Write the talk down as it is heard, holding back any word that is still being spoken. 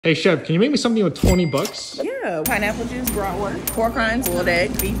Hey chef, can you make me something with 20 bucks? Yeah, pineapple juice, bratwurst, pork rinds, boiled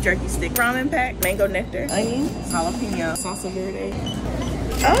egg, beef jerky stick, ramen pack, mango nectar, onion, jalapeno, salsa verde.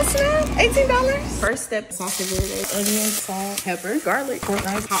 Oh snap, $18. First step, salsa verde, onion, salt, pepper, garlic, pork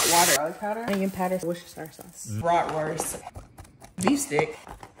rinds, hot water, garlic powder, onion powder, Worcestershire sauce, bratwurst, beef stick.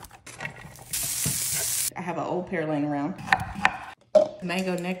 I have an old pair laying around.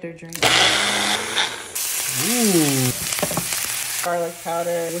 Mango nectar drink. Ooh. Garlic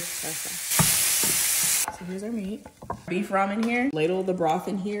powder, Worcestershire sauce. So here's our meat. Beef ramen here. Ladle the broth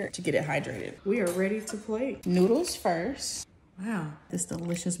in here to get it hydrated. We are ready to plate. Noodles first. Wow, this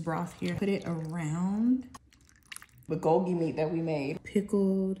delicious broth here. Put it around the bulgogi meat that we made.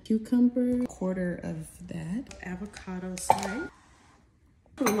 Pickled cucumber, quarter of that. Avocado slice.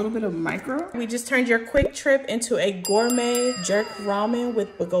 Put a little bit of micro. We just turned your quick trip into a gourmet jerk ramen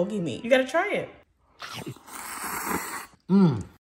with bulgogi meat. You gotta try it. Mmm.